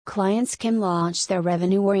clients can launch their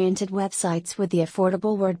revenue-oriented websites with the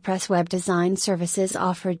affordable WordPress web design services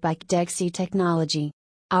offered by Dexy Technology.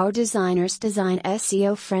 Our designers design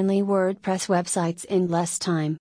SEO-friendly WordPress websites in less time.